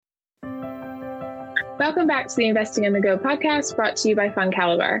Welcome back to the Investing on the Go podcast brought to you by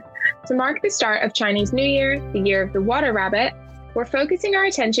FundCalibre. To mark the start of Chinese New Year, the year of the water rabbit, we're focusing our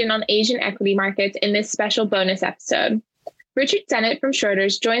attention on Asian equity markets in this special bonus episode. Richard Sennett from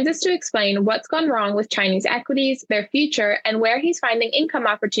Schroders joins us to explain what's gone wrong with Chinese equities, their future, and where he's finding income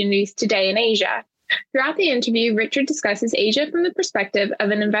opportunities today in Asia. Throughout the interview, Richard discusses Asia from the perspective of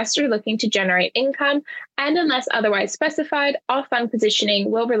an investor looking to generate income, and unless otherwise specified, all fund positioning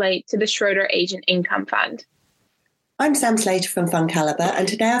will relate to the Schroder Asian Income Fund. I'm Sam Slater from FundCalibre, and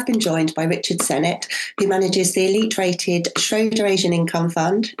today I've been joined by Richard Sennett, who manages the elite-rated Schroder Asian Income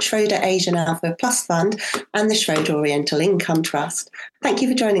Fund, Schroder Asian Alpha Plus Fund, and the Schroder Oriental Income Trust. Thank you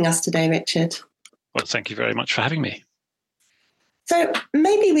for joining us today, Richard. Well, thank you very much for having me. So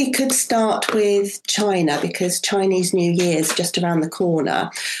maybe we could start with China, because Chinese New Year is just around the corner.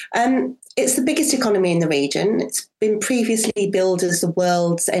 It's the biggest economy in the region. It's been previously billed as the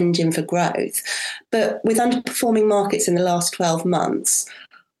world's engine for growth. But with underperforming markets in the last 12 months,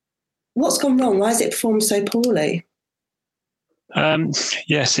 what's gone wrong? Why has it performed so poorly?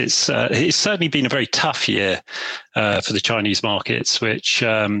 Yes, it's certainly been a very tough year for the Chinese markets, where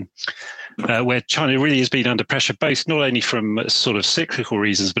China really has been under pressure, both not only from sort of cyclical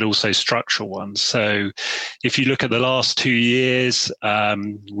reasons, but also structural ones. So if you look at the last 2 years,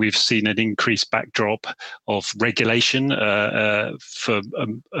 we've seen an increased backdrop of regulation for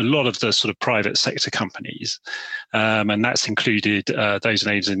a lot of the sort of private sector companies. And that's included those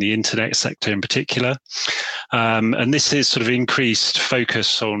names in the internet sector in particular. And this is sort of increased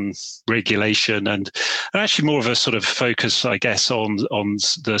focus on regulation and actually more of a sort of focus, I guess, on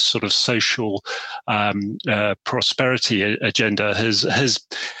the sort of social prosperity agenda has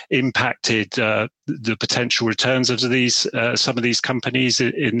impacted the potential returns of these some of these companies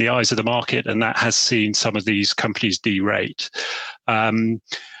in the eyes of the market, and that has seen some of these companies derate.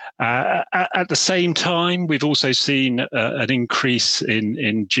 At the same time, we've also seen an increase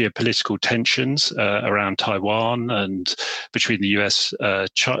in geopolitical tensions around Taiwan and between the US and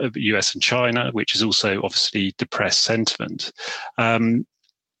China, which has also obviously depressed sentiment.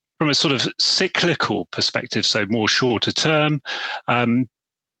 From a sort of cyclical perspective, so more shorter term,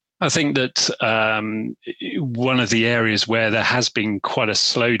 I think that one of the areas where there has been quite a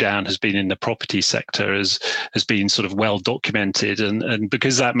slowdown has been in the property sector, has been sort of well documented, and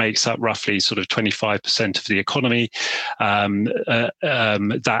because that makes up roughly sort of 25% of the economy,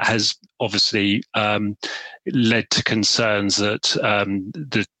 that has obviously led to concerns that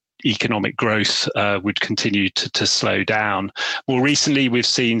the economic growth would continue to slow down. More recently, we've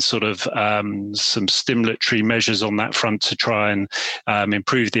seen sort of some stimulatory measures on that front to try and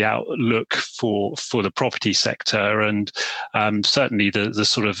improve the outlook for the property sector, and certainly the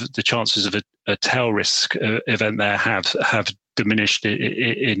sort of the chances of a tail risk event there have diminished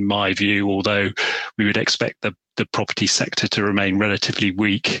in my view, although we would expect the property sector to remain relatively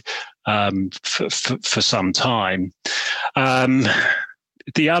weak for some time.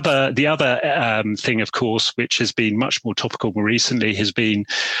 The other thing, of course, which has been much more topical more recently, has been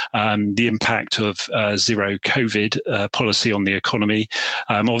the impact of zero COVID policy on the economy.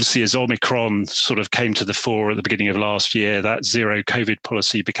 Obviously, as Omicron sort of came to the fore at the beginning of last year, that zero COVID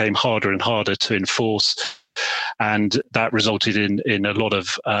policy became harder and harder to enforce. And that resulted in a lot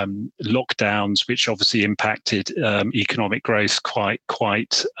of lockdowns, which obviously impacted economic growth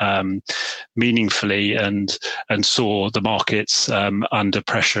quite meaningfully, and saw the markets under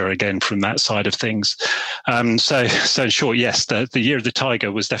pressure again from that side of things. So in short, yes, the year of the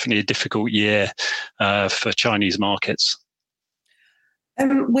tiger was definitely a difficult year for Chinese markets.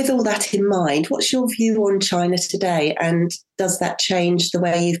 With all that in mind, what's your view on China today, and does that change the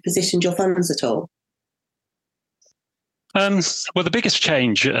way you've positioned your funds at all? Well, the biggest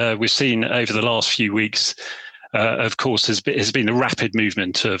change we've seen over the last few weeks, of course, has been the rapid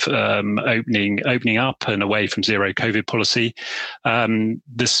movement of opening up and away from zero COVID policy.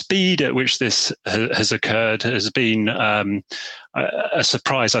 The speed at which this has occurred has been a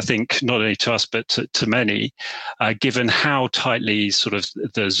surprise, I think, not only to us but to many, given how tightly sort of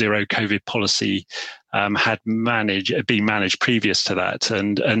the zero COVID policy had been managed previous to that,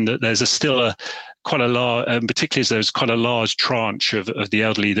 and there's still quite a large, particularly as there's quite a large tranche of the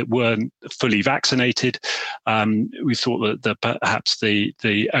elderly that weren't fully vaccinated. We thought that perhaps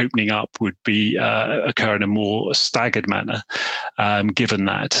the opening up would be occur in a more staggered manner, given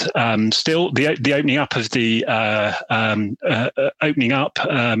that. Still, the opening up of the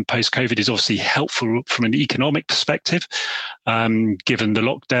post-COVID is obviously helpful from an economic perspective, given the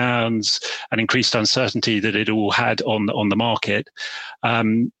lockdowns and increased uncertainty that it all had on the market.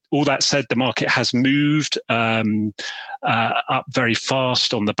 All that said, the market has moved up very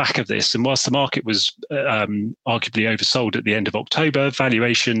fast on the back of this. And whilst the market was arguably oversold at the end of October,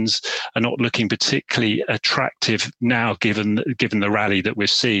 valuations are not looking particularly attractive now, given the rally that we've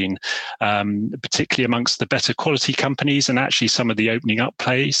seen, particularly amongst the better quality companies and actually some of the opening up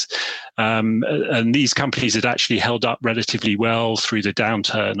plays. And these companies had actually held up relatively well through the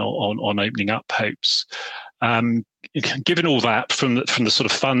downturn on opening up hopes. Given all that, from the sort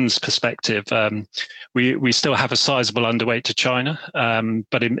of funds perspective, we still have a sizable underweight to China,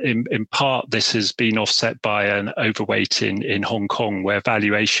 but in part this has been offset by an overweight in Hong Kong, where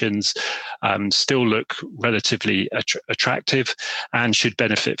valuations still look relatively attractive and should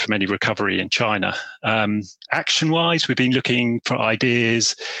benefit from any recovery in China. Action-wise, we've been looking for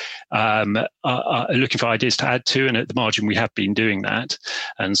ideas. Looking for ideas to add to, and at the margin we have been doing that.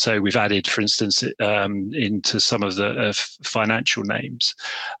 And so we've added, for instance, into some of the financial names.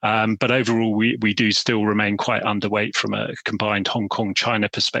 But overall, we do still remain quite underweight from a combined Hong Kong-China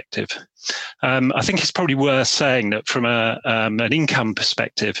perspective. I think it's probably worth saying that from an income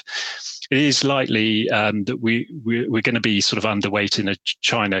perspective, it is likely that we're going to be sort of underweight in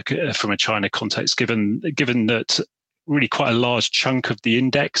China from a China context, given that really quite a large chunk of the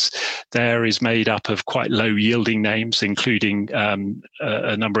index there is made up of quite low yielding names, including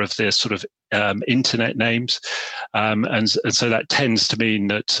a number of the sort of internet names. And so that tends to mean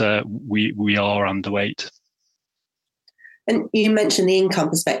that we are underweight. And you mentioned the income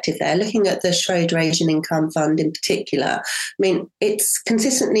perspective there. Looking at the Schroder Asian Income Fund in particular, I mean, it's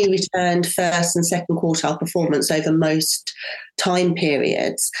consistently returned first and second quartile performance over most time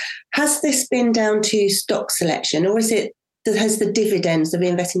periods. Has this been down to stock selection, or has the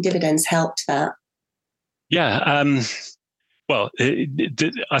reinvesting dividends helped that? Yeah. Well,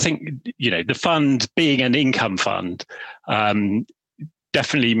 I think, the fund being an income fund,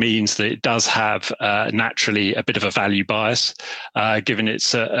 definitely means that it does have naturally a bit of a value bias, given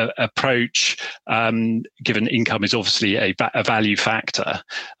its approach, given income is obviously a value factor.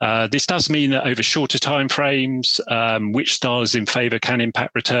 This does mean that over shorter time frames, which style is in favour can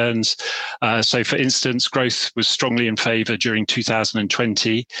impact returns. So, for instance, growth was strongly in favour during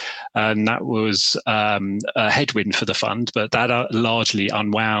 2020, and that was a headwind for the fund, but that largely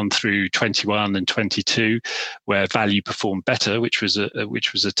unwound through 21 and 22, where value performed better, which was a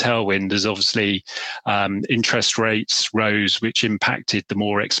tailwind, as obviously interest rates rose, which impacted the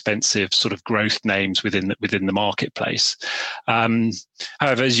more expensive sort of growth names within the marketplace.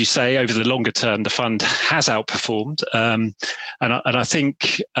 However, as you say, over the longer term, the fund has outperformed, and I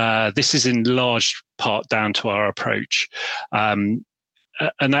think this is in large part down to our approach. And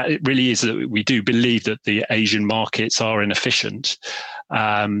that it really is that we do believe that the Asian markets are inefficient.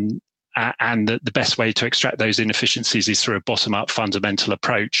 And the best way to extract those inefficiencies is through a bottom-up fundamental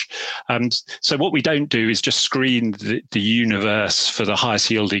approach. So what we don't do is just screen the universe for the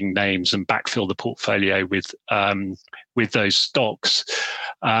highest yielding names and backfill the portfolio with those stocks.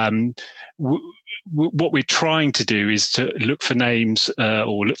 What we're trying to do is to look for names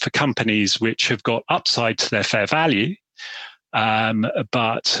or look for companies which have got upside to their fair value,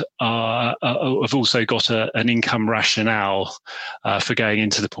 but have also got an income rationale for going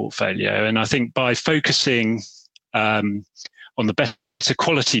into the portfolio. And I think by focusing on the better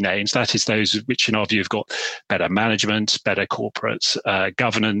quality names, that is those which in our view have got better management, better corporate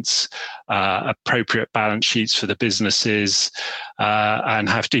governance, appropriate balance sheets for the businesses, and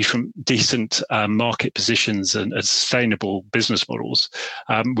have decent market positions and sustainable business models,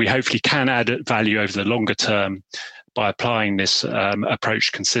 we hopefully can add value over the longer term by applying this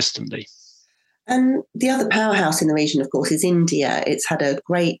approach consistently. And the other powerhouse in the region, of course, is India. It's had a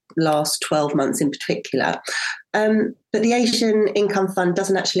great last 12 months in particular. But the Asian Income Fund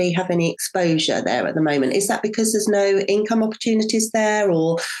doesn't actually have any exposure there at the moment. Is that because there's no income opportunities there,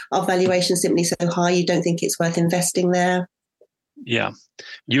 or are valuations simply so high you don't think it's worth investing there? Yeah,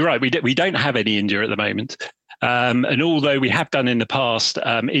 you're right. We don't have any India at the moment. And although we have done in the past,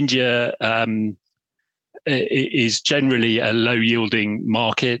 India is generally a low yielding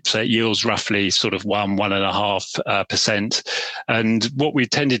market. So it yields roughly sort of 1.5%. And what we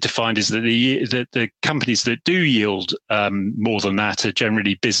tended to find is that the companies that do yield more than that are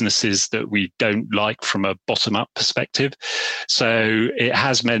generally businesses that we don't like from a bottom up perspective. So it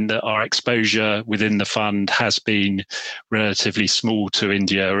has meant that our exposure within the fund has been relatively small to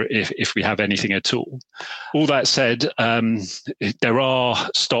India, if we have anything at all. All that said, there are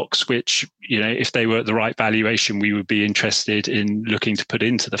stocks which if they were at the right valuation, we would be interested in looking to put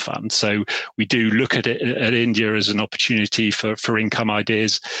into the fund. So we do look at India as an opportunity for income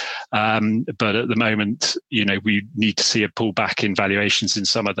ideas. But at the moment, we need to see a pullback in valuations in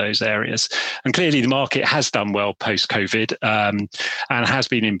some of those areas. And clearly the market has done well post-COVID and has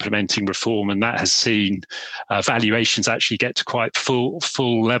been implementing reform, and that has seen valuations actually get to quite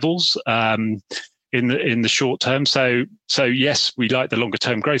full levels in the short term. So yes, we like the longer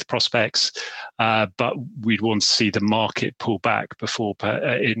term growth prospects, but we'd want to see the market pull back before,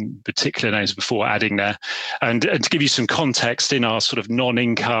 in particular names, before adding there. And to give you some context, in our sort of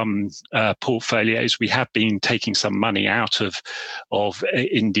non-income portfolios, we have been taking some money out of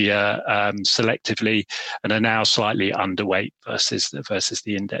India selectively, and are now slightly underweight versus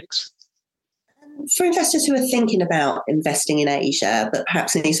the index. For investors who are thinking about investing in Asia, but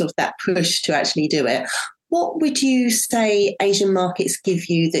perhaps any sort of that push to actually do it, what would you say Asian markets give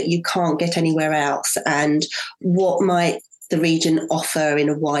you that you can't get anywhere else? And what might the region offer in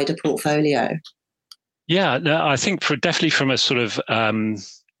a wider portfolio? Yeah, no, I think definitely from a sort of,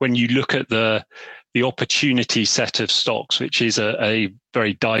 when you look at the opportunity set of stocks, which is a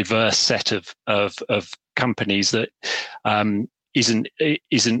very diverse set of companies that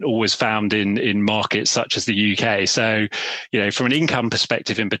isn't always found in markets such as the UK. So, from an income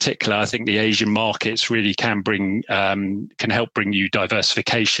perspective in particular, I think the Asian markets really can help bring you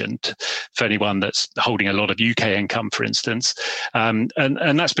diversification for anyone that's holding a lot of UK income, for instance. And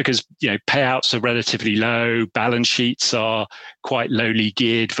that's because, payouts are relatively low, balance sheets are quite lowly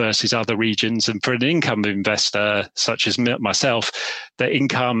geared versus other regions. And for an income investor such as myself, the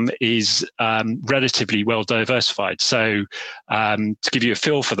income is relatively well diversified. So to give you a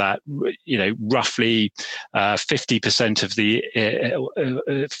feel for that, roughly 50%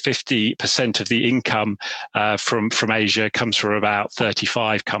 of the income from Asia comes from about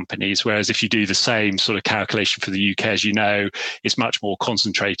 35 companies. Whereas if you do the same sort of calculation for the UK, as you know, it's much more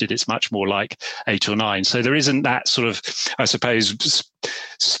concentrated. It's much more like 8 or 9. So there isn't that sort of, I suppose,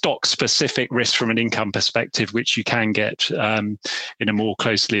 stock specific risk from an income perspective, which you can get in a more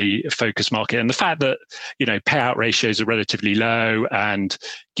closely focused market. And the fact that, payout ratios are relatively low and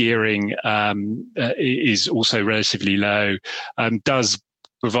gearing is also relatively low does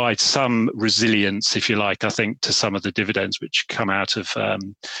provide some resilience, if you like, I think, to some of the dividends which come out of,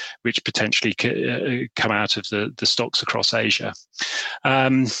 which potentially come out of the stocks across Asia.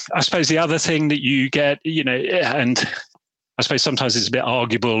 I suppose the other thing that you get, and I suppose sometimes it's a bit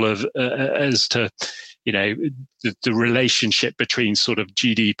arguable as to, the relationship between sort of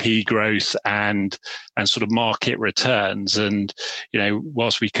GDP growth and sort of market returns. And,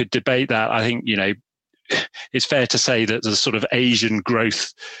 whilst we could debate that, I think, it's fair to say that the sort of Asian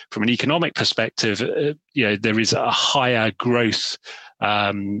growth from an economic perspective, there is a higher growth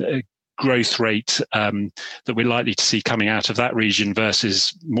rate that we're likely to see coming out of that region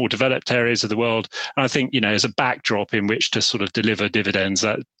versus more developed areas of the world. And I think, as a backdrop in which to sort of deliver dividends,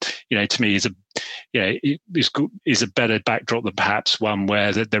 that, to me is a better backdrop than perhaps one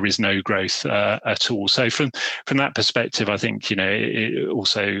where there is no growth at all. So from that perspective, I think, it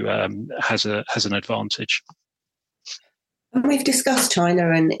also has an advantage. We've discussed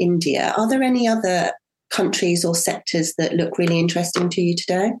China and India. Are there any other countries or sectors that look really interesting to you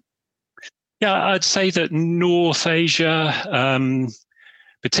today? Yeah, I'd say that North Asia,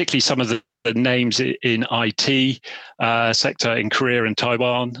 particularly some of the names in IT sector in Korea and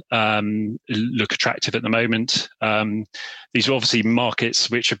Taiwan, look attractive at the moment. These are obviously markets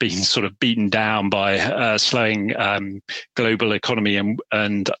which are being sort of beaten down by slowing global economy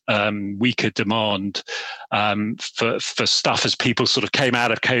and weaker demand for stuff as people sort of came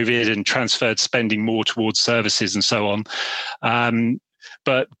out of COVID and transferred spending more towards services and so on.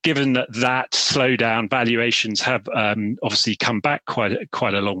 But given that slowdown, valuations have obviously come back quite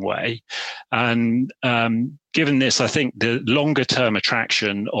a long way. And given this, I think the longer term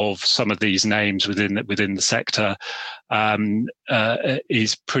attraction of some of these names within the sector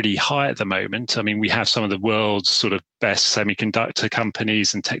is pretty high at the moment. I mean, we have some of the world's sort of best semiconductor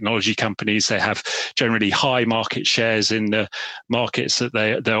companies and technology companies. They have generally high market shares in the markets that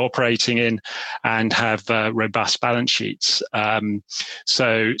they're operating in and have robust balance sheets.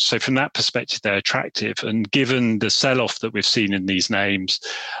 So from that perspective, they're attractive. And given the sell-off that we've seen in these names,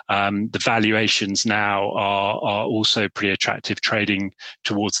 the valuations now are also pretty attractive, trading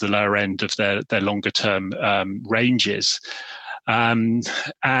towards the lower end of their longer term ranges. And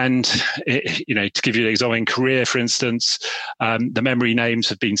to give you an example, in Korea, for instance, the memory names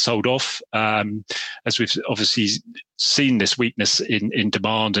have been sold off, as we've obviously seen this weakness in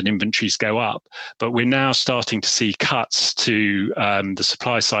demand and inventories go up. But we're now starting to see cuts to the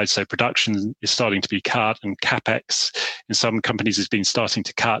supply side. So production is starting to be cut, and CapEx in some companies has been starting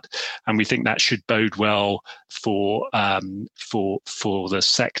to cut. And we think that should bode well for the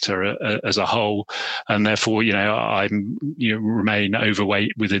sector as a whole. And therefore, I remain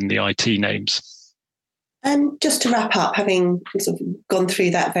overweight within the IT names. And just to wrap up, having sort of gone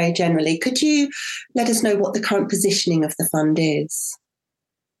through that very generally, could you let us know what the current positioning of the fund is?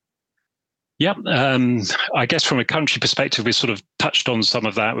 Yeah, I guess from a country perspective, we sort of touched on some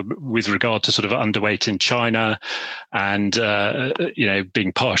of that with regard to sort of underweight in China and,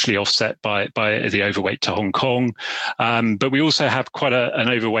 being partially offset by the overweight to Hong Kong. But we also have quite an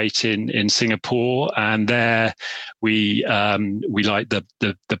overweight in Singapore, and there we like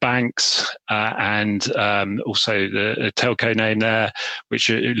the banks and also the telco name there, which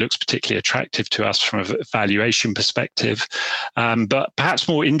it looks particularly attractive to us from a valuation perspective. But perhaps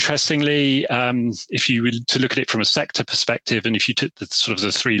more interestingly, if you were to look at it from a sector perspective, and if you took the sort of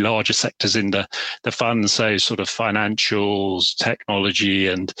the three larger sectors in the fund, so sort of financials, technology,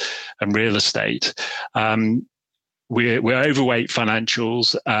 and real estate, we're overweight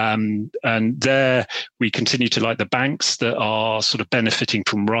financials, and there we continue to like the banks that are sort of benefiting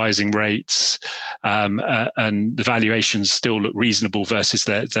from rising rates, and the valuations still look reasonable versus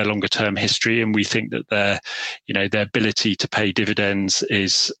their longer term history, and we think that their ability to pay dividends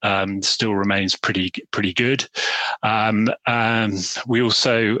is still remains pretty good. We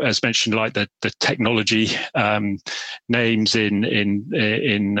also, as mentioned, like the technology names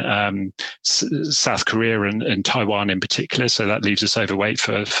in South Korea and Taiwan in particular, so that leaves us overweight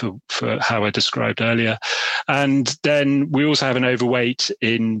for how I described earlier. And then we also have an overweight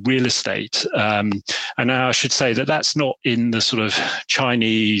in real estate, and now I should say that that's not in the sort of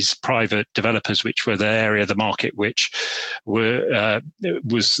Chinese private developers, which were the area of the market which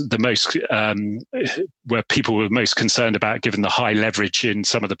was the most where people were most concerned about, given the high leverage in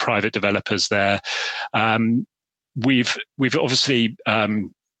some of the private developers there. We've obviously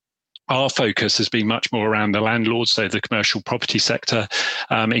our focus has been much more around the landlords, so the commercial property sector,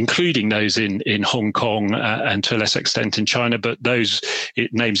 including those in Hong Kong and to a lesser extent in China, but those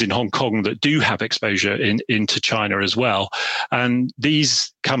names in Hong Kong that do have exposure into China as well. And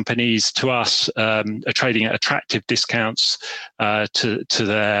these companies, to us, are trading at attractive discounts to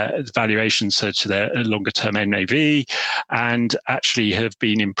their valuations, so to their longer term NAV, and actually have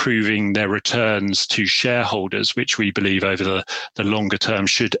been improving their returns to shareholders, which we believe over the longer term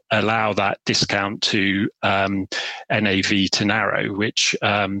should allow that discount to NAV to narrow, which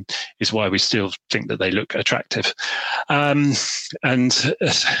is why we still think that they look attractive. And so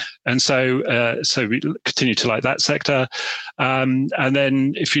we continue to like that sector. And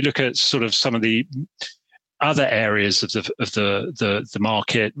then if you look at sort of some of the other areas of the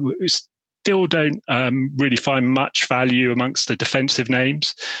market, we still don't really find much value amongst the defensive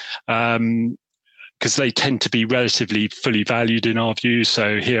names, because they tend to be relatively fully valued in our view.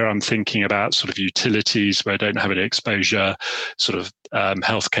 So here I'm thinking about sort of utilities where I don't have any exposure, sort of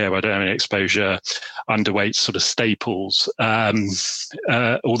healthcare where I don't have any exposure, underweight sort of staples.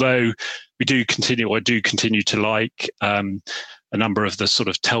 Although I do continue to like a number of the sort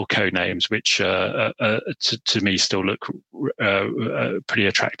of telco names, which to me still look pretty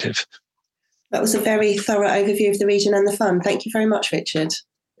attractive. That was a very thorough overview of the region and the fund. Thank you very much, Richard.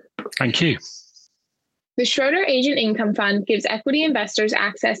 Thank you. The Schroder Asian Income Fund gives equity investors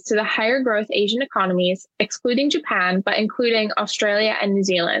access to the higher growth Asian economies, excluding Japan, but including Australia and New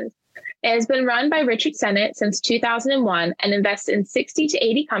Zealand. It has been run by Richard Sennett since 2001 and invests in 60 to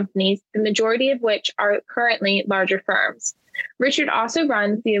 80 companies, the majority of which are currently larger firms. Richard also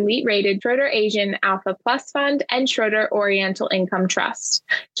runs the elite-rated Schroder Asian Alpha Plus Fund and Schroder Oriental Income Trust.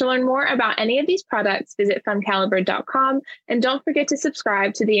 To learn more about any of these products, visit fundcaliber.com, and don't forget to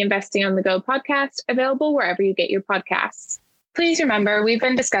subscribe to the Investing on the Go podcast, available wherever you get your podcasts. Please remember, we've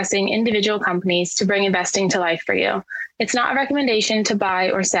been discussing individual companies to bring investing to life for you. It's not a recommendation to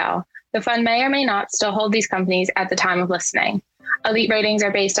buy or sell. The fund may or may not still hold these companies at the time of listening. Elite ratings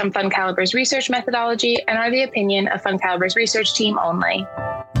are based on FundCaliber's research methodology and are the opinion of FundCaliber's research team only.